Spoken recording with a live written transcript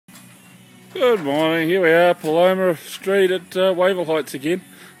Good morning, here we are, Palomar Street at Wavell Hights again.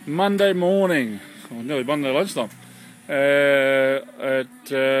 Monday morning, or nearly Monday lunchtime. Monday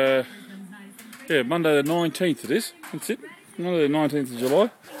the 19th it is, that's it, Monday the 19th of July.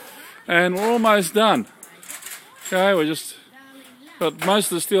 And we're almost done. Okay, we just got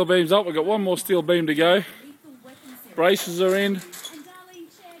most of the steel beams up, we've got one more steel beam to go. Braces are in.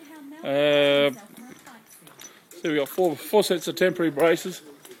 So we've got four sets of temporary braces.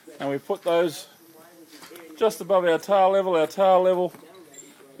 And we put those just above our tail level. Our tail level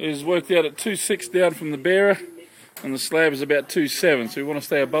is worked out at 2.6 down from the bearer, and the slab is about 2.7. So we want to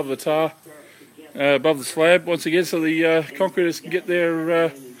stay above the tar, above the slab once again, so the concreters can get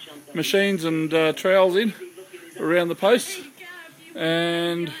their machines and trowels in around the posts.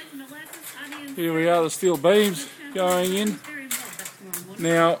 And here we are, the steel beams going in.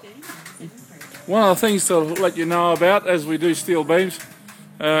 Now, one of the things to let you know about as we do steel beams,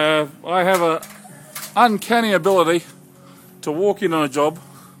 I have an uncanny ability to walk in on a job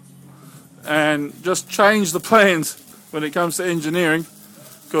and just change the plans when it comes to engineering,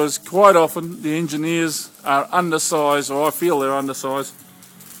 because quite often the engineers are undersized, or I feel they're undersized,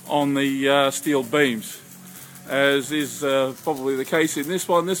 on the steel beams, as is probably the case in this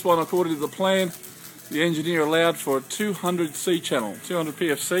one. This one, according to the plan, the engineer allowed for a 200 C channel, 200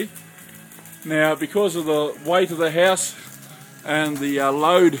 PFC. Now, because of the weight of the house and the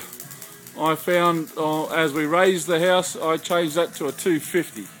load, I found as we raised the house, I changed that to a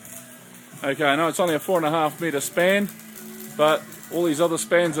 250. Okay, I know it's only a 4.5 metre span, but all these other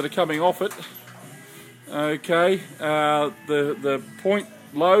spans that are coming off it, okay, the point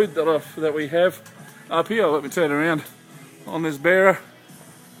load that we have up here, let me turn around on this bearer,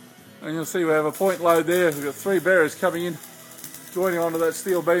 and you'll see we have a point load there. We've got 3 bearers coming in, joining onto that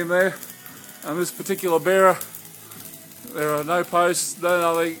steel beam there, and this particular bearer, there are no posts, no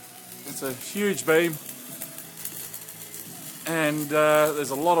nothing. It's a huge beam, and there's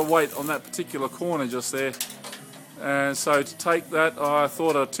a lot of weight on that particular corner just there. And so to take that, I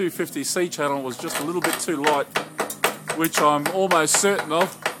thought a 250 C channel was just a little bit too light, which I'm almost certain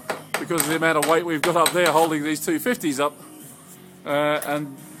of because of the amount of weight we've got up there holding these 250s up,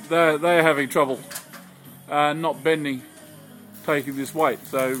 and they're having trouble not bending, taking this weight.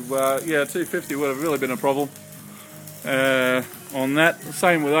 So yeah, 250 would have really been a problem on that.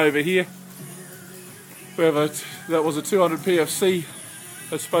 Same with over here. We have that was a 200 PFC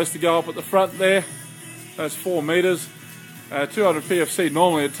that's supposed to go up at the front there. That's 4 metres. 200 PFC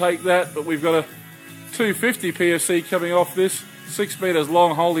normally would take that, but we've got a 250 PFC coming off this, 6 metres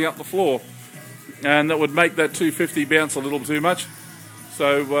long, holding up the floor, and that would make that 250 bounce a little too much.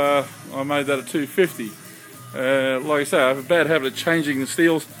 So I made that a 250. Like I say, I have a bad habit of changing the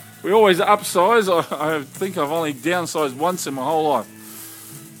steels. We always upsize. I think I've only downsized once in my whole life,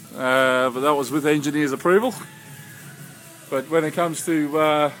 but that was with engineers' approval. But when it comes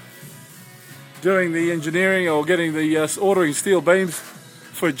to doing the engineering or getting the ordering steel beams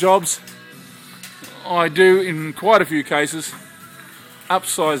for jobs, I do in quite a few cases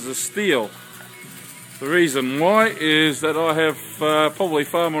upsize the steel. The reason why is that I have probably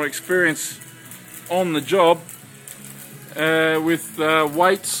far more experience on the job with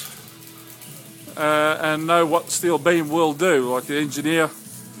weights and know what steel beam will do. Like the engineer,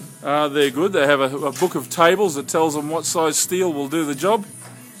 they're good. They have a book of tables that tells them what size steel will do the job.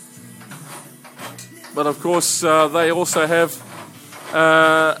 But of course, they also have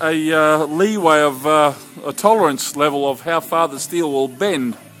a leeway of a tolerance level of how far the steel will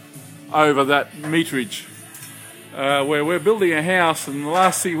bend over that meterage. Where we're building a house, and the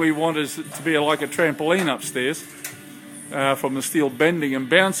last thing we want is it to be like a trampoline upstairs from the steel bending and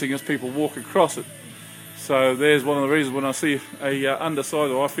bouncing as people walk across it. So there's one of the reasons when I see a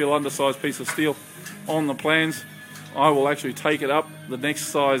undersized, or I feel undersized piece of steel on the plans, I will actually take it up the next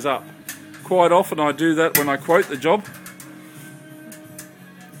size up. Quite often I do that when I quote the job.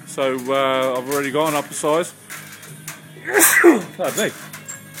 So I've already gone up a size. Pardon me,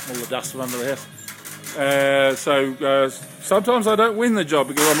 all the dust from under the house. Sometimes I don't win the job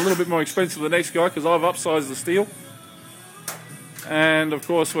because I'm a little bit more expensive than the next guy because I've upsized the steel. And of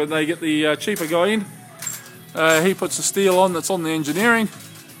course, when they get the cheaper guy in, he puts the steel on that's on the engineering,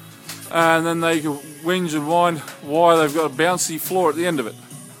 and then they can whinge and whine why they've got a bouncy floor at the end of it.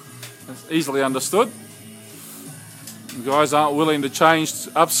 It's easily understood. The guys aren't willing to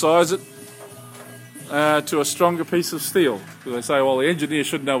upsize it to a stronger piece of steel. Because they say, well, the engineer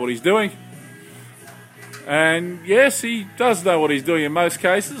should know what he's doing. And yes, he does know what he's doing in most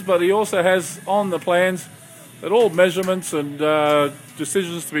cases, but he also has on the plans that all measurements and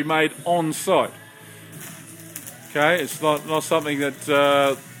decisions to be made on site. Okay, it's not something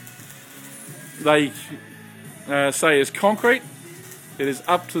that they say is concrete. It is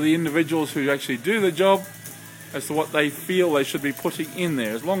up to the individuals who actually do the job as to what they feel they should be putting in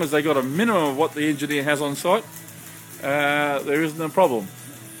there. As long as they got a minimum of what the engineer has on site, there isn't a problem.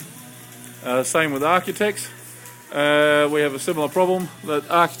 Same with architects. We have a similar problem that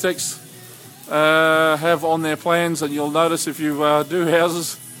architects have on their plans, and you'll notice if you do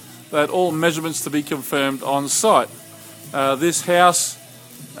houses that all measurements to be confirmed on site. This house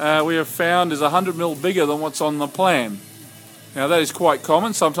we have found is 100 mil bigger than what's on the plan. Now that is quite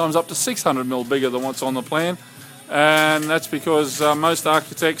common, sometimes up to 600 mil bigger than what's on the plan, and that's because most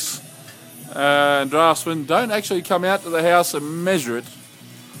architects and draftsmen don't actually come out to the house and measure it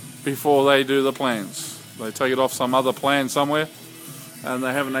before they do the plans. They take it off some other plan somewhere and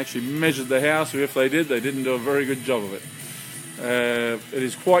they haven't actually measured the house, or if they did, they didn't do a very good job of it. It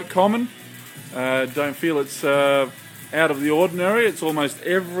is quite common. Don't feel it's out of the ordinary. It's almost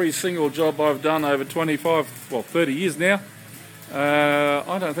every single job I've done over 30 years now.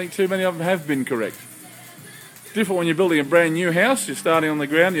 I don't think too many of them have been correct. Different when you're building a brand new house, you're starting on the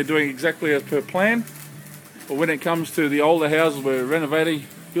ground, you're doing exactly as per plan. But when it comes to the older houses we're renovating,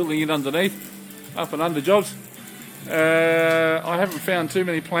 building it underneath, up and under jobs, I haven't found too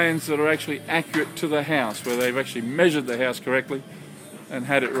many plans that are actually accurate to the house, where they've actually measured the house correctly and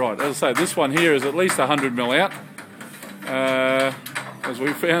had it right. As I say, this one here is at least 100 mil out. As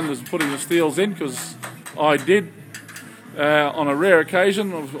we found, is putting the steels in, because I did on a rare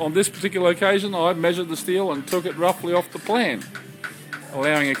occasion, on this particular occasion, I measured the steel and took it roughly off the plan,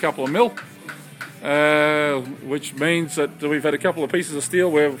 allowing a couple of mil, which means that we've had a couple of pieces of steel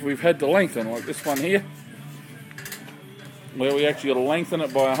where we've had to lengthen, like this one here, where we actually got to lengthen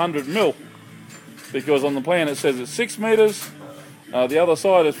it by 100 mil, because on the plan it says it's 6 meters, the other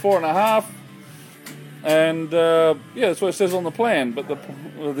side is 4.5, and yeah, that's what it says on the plan, but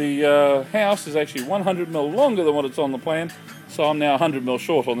the house is actually 100 mil longer than what it's on the plan, so I'm now 100 mil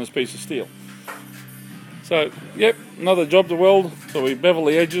short on this piece of steel. So, yep, another job to weld. So we bevel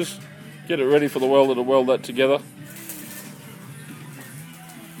the edges, get it ready for the welder to weld that together,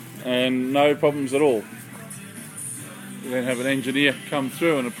 and no problems at all. We then have an engineer come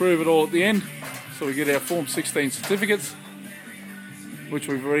through and approve it all at the end, so we get our Form 16 certificates, which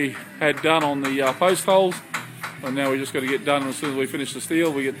we've already had done on the post holes, and now we just got to get done as soon as we finish the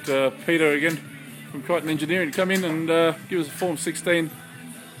steel. We get Peter again from Crichton Engineering to come in and give us a Form 16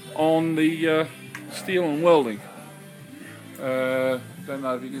 on the steel and welding. Don't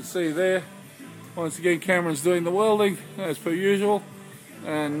know if you can see there. Once again, Cameron's doing the welding as per usual,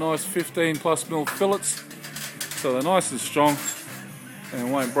 and nice 15 plus mil fillets, so they're nice and strong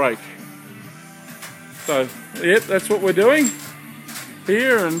and won't break. So, yep, that's what we're doing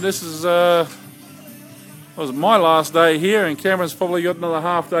here, and this is was my last day here, and Cameron's probably got another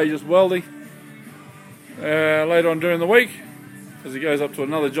half day just welding later on during the week, as he goes up to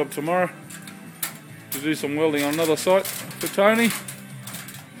another job tomorrow to do some welding on another site for Tony.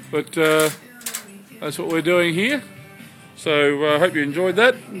 But that's what we're doing here. So I hope you enjoyed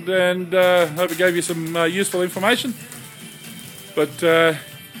that, and hope it gave you some useful information. But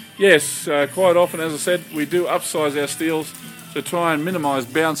yes, quite often, as I said, we do upsize our steels to try and minimise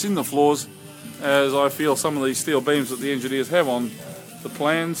bounce in the floors, as I feel some of these steel beams that the engineers have on the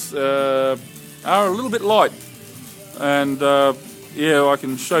plans are a little bit light. And yeah, I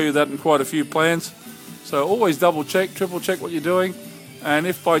can show you that in quite a few plans. So always double check, triple check what you're doing. And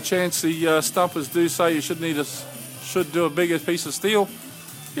if by chance the stumpers do say you should do a bigger piece of steel,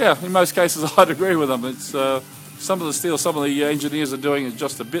 yeah, in most cases I'd agree with them. It's some of the steel some of the engineers are doing is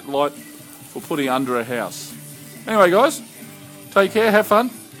just a bit light for putting under a house. Anyway, guys, take care, have fun.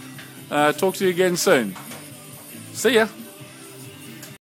 Talk to you again soon. See ya.